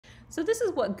So this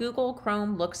is what Google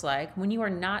Chrome looks like when you are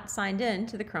not signed in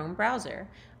to the Chrome browser.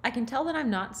 I can tell that I'm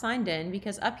not signed in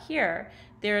because up here,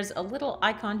 there's a little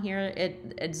icon here.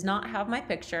 It does not have my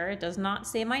picture. It does not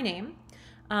say my name.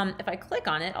 If I click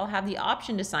on it, I'll have the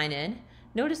option to sign in.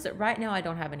 Notice that right now I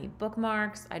don't have any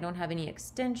bookmarks. I don't have any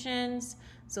extensions.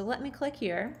 So let me click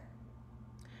here.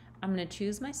 I'm going to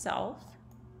choose myself.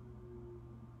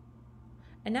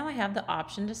 And now I have the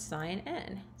option to sign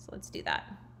in. So let's do that.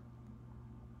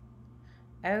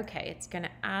 Okay, it's going to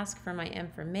ask for my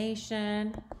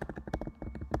information.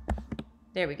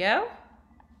 There we go.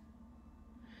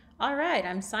 All right,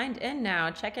 I'm signed in now.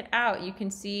 Check it out. You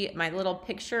can see my little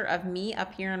picture of me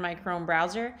up here in my Chrome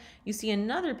browser. You see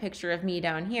another picture of me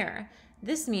down here.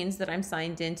 This means that I'm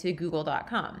signed into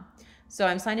google.com. So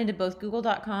I'm signed into both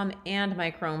google.com and my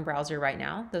Chrome browser right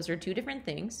now. Those are two different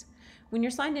things. When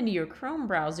you're signed into your Chrome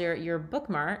browser, your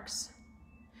bookmarks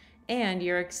and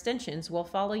your extensions will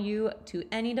follow you to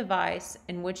any device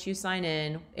in which you sign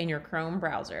in your Chrome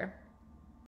browser.